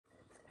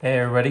Hey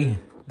everybody,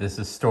 this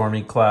is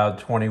Stormy Cloud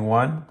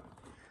 21.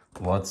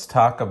 Let's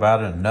talk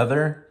about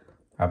another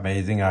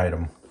amazing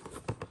item.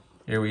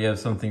 Here we have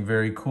something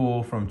very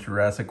cool from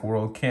Jurassic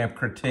World Camp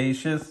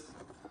Cretaceous.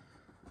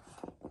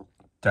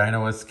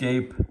 Dino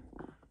Escape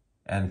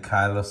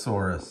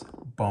Ankylosaurus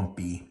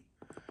Bumpy.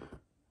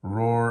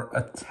 Roar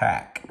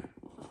Attack.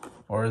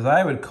 Or as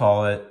I would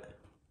call it,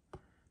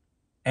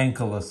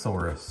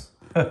 Ankylosaurus.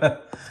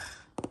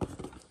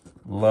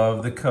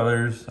 Love the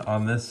colors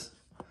on this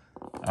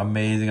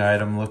amazing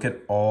item. Look at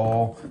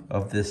all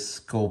of this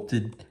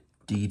sculpted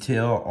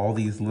detail, all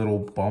these little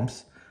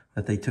bumps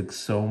that they took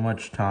so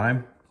much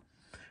time.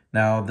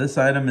 Now this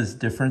item is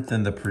different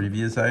than the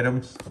previous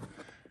items,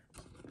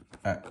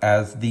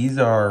 as these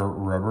are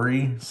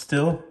rubbery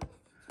still.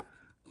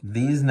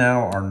 These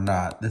now are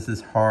not. This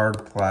is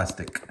hard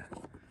plastic.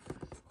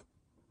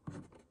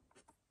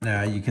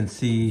 Now you can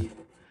see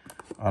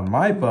on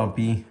my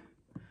Bumpy,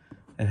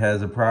 it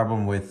has a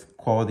problem with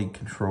quality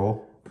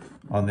control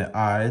on the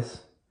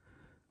eyes.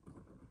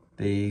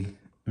 They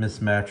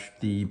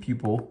mismatched the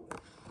pupil.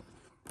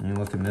 And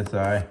look in this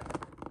eye,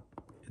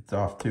 it's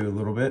off too a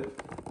little bit.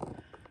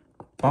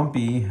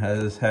 Bumpy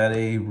has had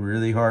a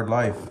really hard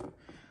life.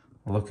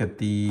 Look at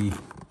the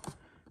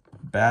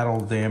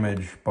battle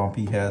damage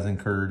Bumpy has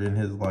incurred in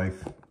his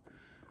life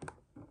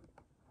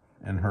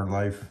and her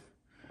life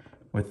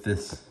with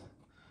this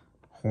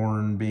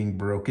horn being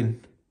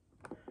broken.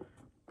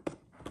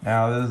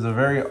 Now this is a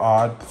very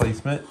odd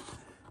placement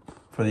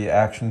for the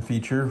action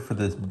feature for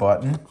this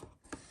button,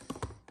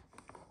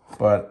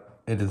 but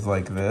it is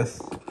like this.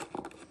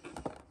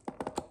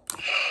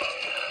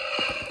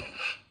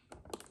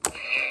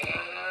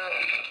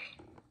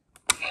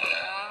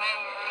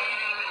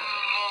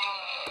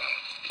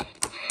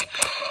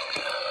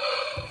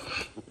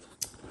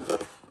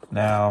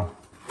 Now,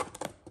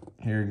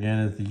 here again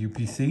is the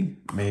UPC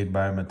made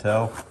by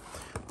Mattel.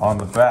 On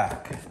the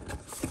back,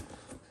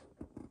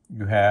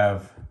 you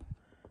have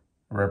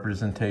a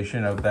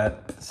representation of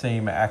that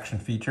same action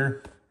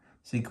feature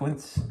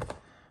sequence.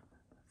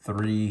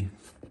 3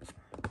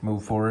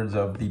 move forwards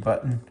of the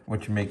button,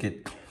 which make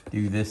it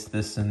do this,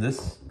 this, and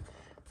this.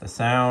 The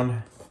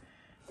sound,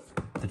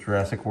 the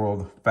Jurassic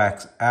World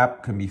Facts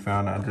app can be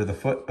found under the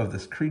foot of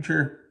this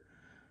creature,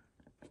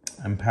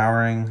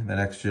 empowering the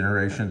next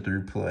generation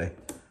through play.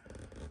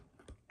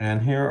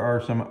 And here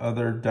are some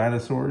other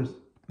dinosaurs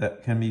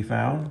that can be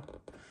found.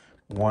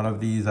 One of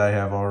these I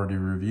have already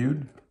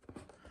reviewed,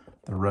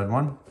 the red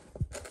one.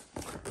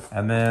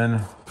 And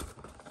then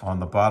on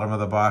the bottom of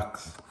the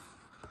box,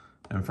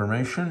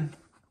 information.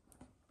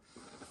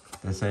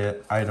 This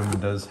item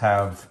does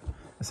have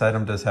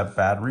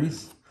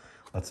batteries.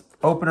 Let's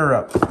open her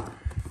up.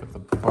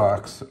 Put the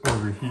box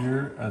over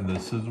here and the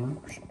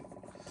scissors.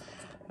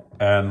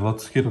 And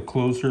let's get a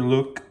closer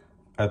look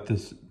at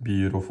this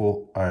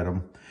beautiful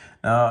item.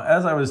 Now,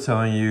 as I was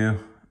telling you,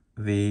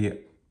 the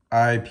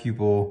eye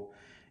pupil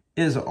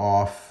is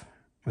off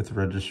with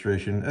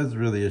registration. It's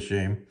really a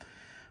shame,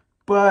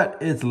 but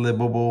it's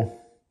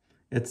livable.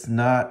 It's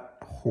not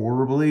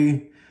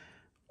horribly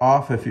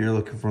off if you're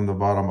looking from the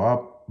bottom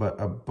up, but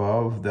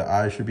above the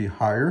eye should be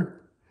higher.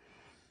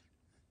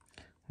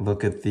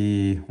 Look at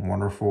the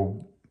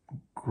wonderful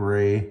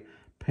gray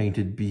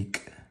painted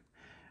beak.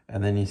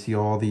 And then you see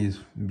all these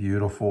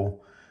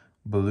beautiful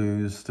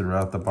blues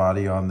throughout the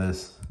body on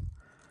this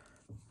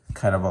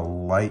kind of a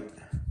light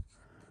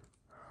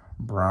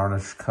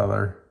brownish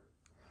color.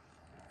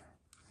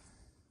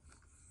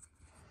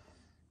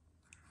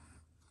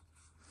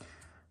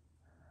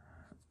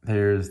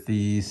 There's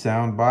the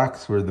sound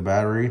box where the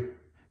battery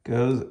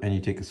goes, and you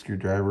take a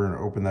screwdriver and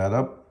open that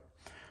up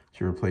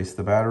to replace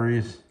the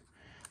batteries.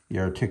 The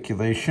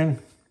articulation.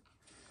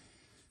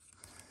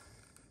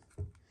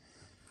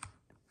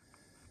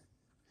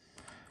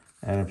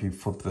 And if you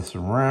flip this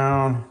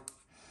around,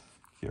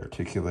 the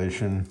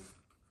articulation.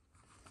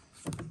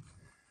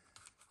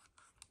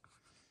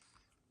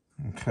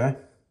 Okay.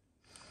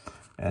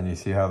 And you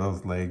see how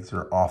those legs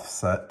are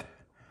offset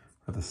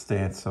for the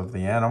stance of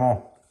the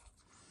animal.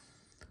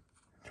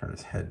 Turn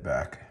his head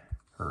back,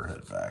 her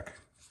head back.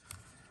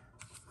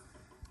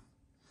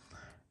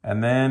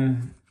 And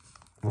then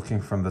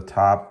looking from the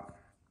top,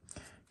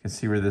 you can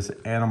see where this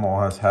animal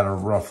has had a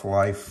rough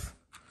life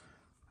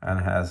and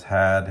has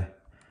had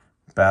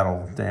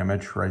battle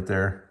damage right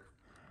there.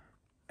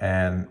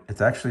 And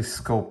it's actually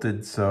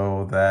sculpted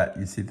so that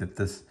you see that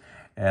this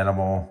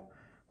animal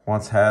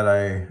once had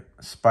a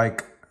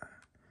spike,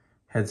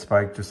 head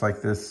spike just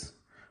like this.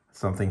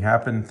 Something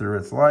happened through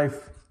its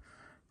life,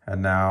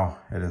 and now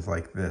it is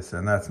like this,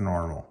 and that's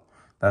normal.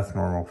 That's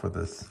normal for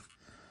this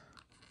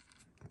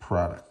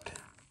product.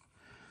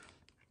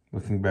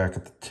 Looking back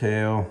at the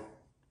tail,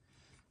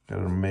 got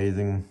an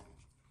amazing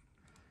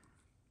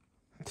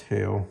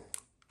tail.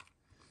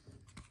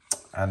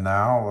 And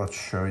now let's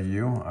show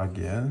you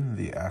again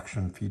the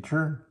action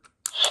feature.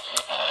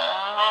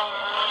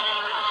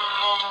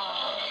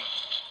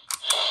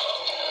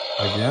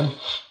 Again.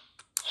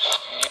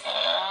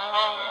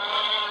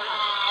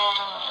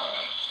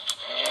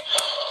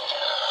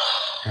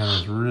 And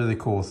there's really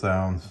cool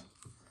sounds.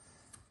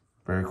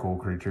 Very cool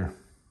creature.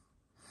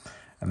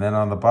 And then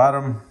on the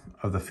bottom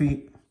of the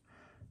feet,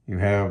 you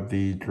have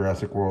the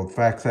Jurassic World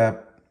Facts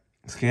app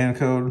scan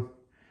code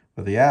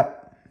for the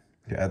app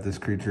to add this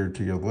creature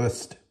to your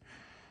list.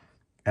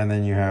 And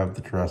then you have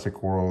the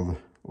Jurassic World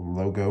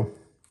logo.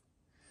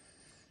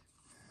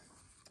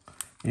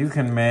 You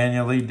can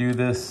manually do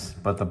this,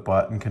 but the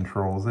button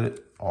controls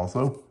it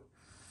also.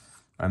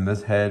 And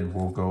this head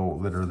will go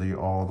literally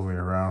all the way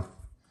around.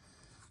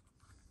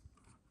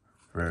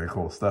 Very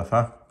cool stuff,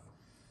 huh?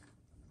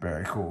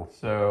 Very cool.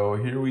 So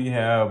here we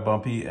have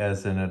Bumpy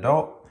as an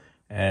adult,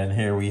 and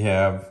here we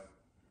have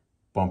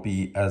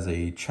Bumpy as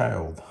a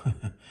child.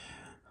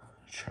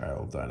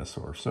 Child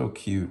dinosaur. So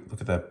cute.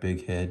 Look at that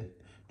big head,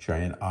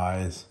 giant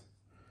eyes,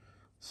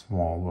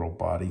 small little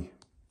body.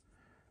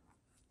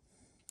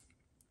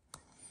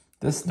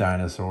 This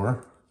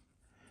dinosaur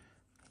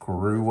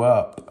grew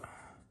up,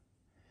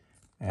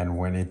 and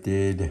when it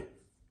did,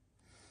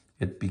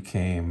 it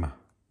became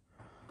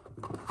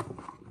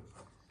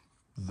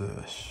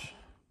this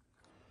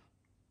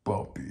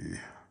Bumpy.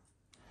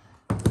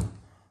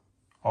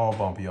 All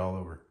bumpy all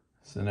over.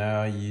 So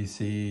now you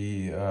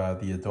see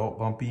the adult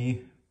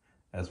Bumpy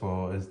as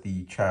well as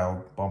the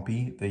child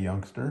Bumpy, the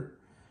youngster.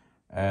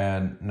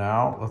 And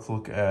now let's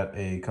look at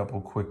a couple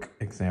quick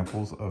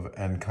examples of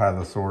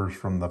Ankylosaurs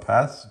from the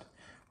past.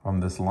 From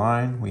this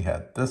line, we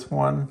had this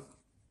one.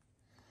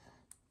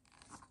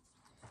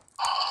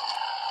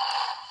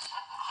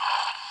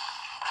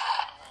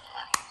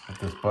 Hit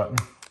this button.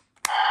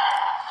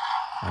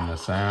 And the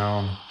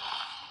sound.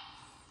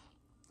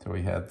 So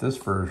we had this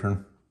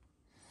version.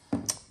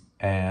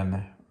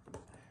 And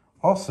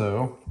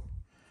also,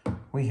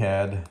 we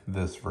had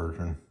this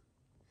version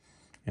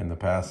in the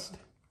past.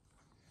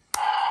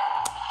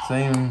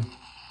 Same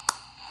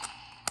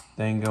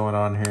thing going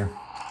on here.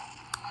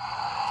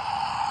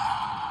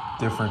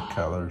 Different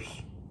colors.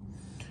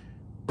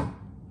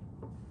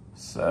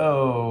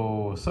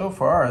 So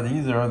far,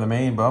 these are the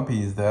main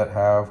Bumpies that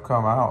have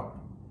come out.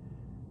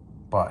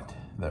 But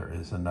there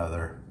is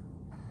another.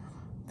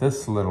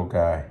 This little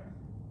guy.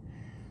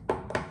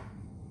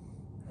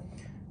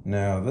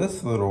 Now,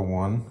 this little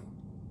one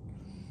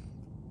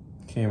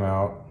came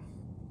out,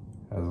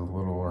 has a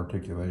little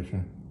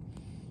articulation.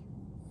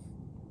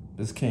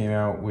 This came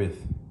out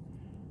with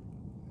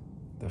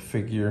the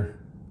figure,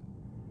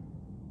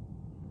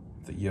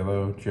 the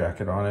yellow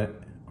jacket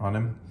on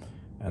him,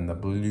 and the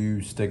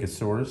blue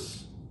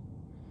Stegosaurus.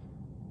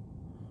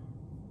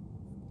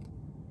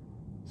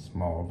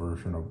 Small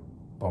version of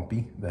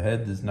Bumpy. The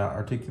head does not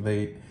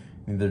articulate,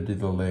 neither do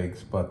the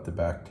legs, but the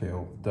back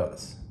tail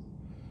does.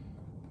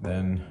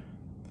 Then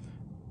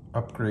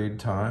upgrade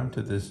time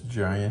to this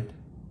giant.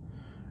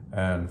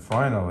 And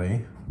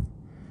finally,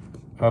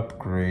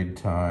 upgrade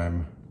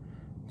time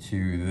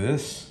to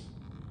this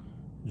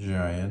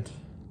giant.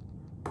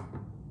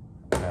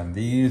 And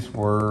these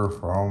were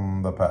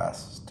from the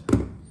past.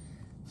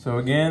 So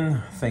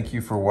again, thank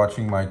you for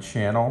watching my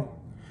channel.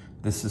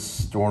 This is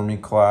Stormy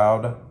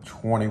Cloud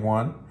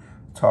 21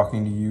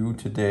 talking to you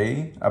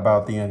today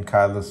about the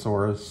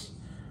Ankylosaurus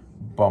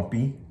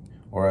Bumpy,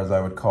 or as I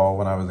would call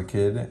when I was a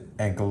kid,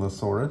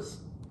 Ankylosaurus.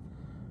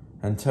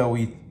 Until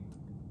we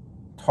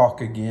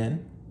talk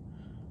again,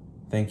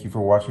 thank you for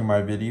watching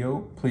my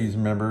video. Please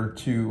remember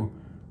to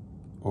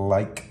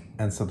like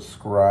and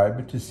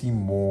subscribe to see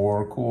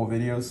more cool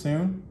videos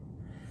soon.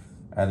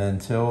 And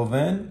until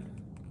then,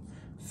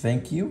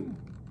 thank you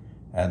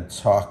and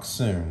talk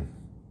soon.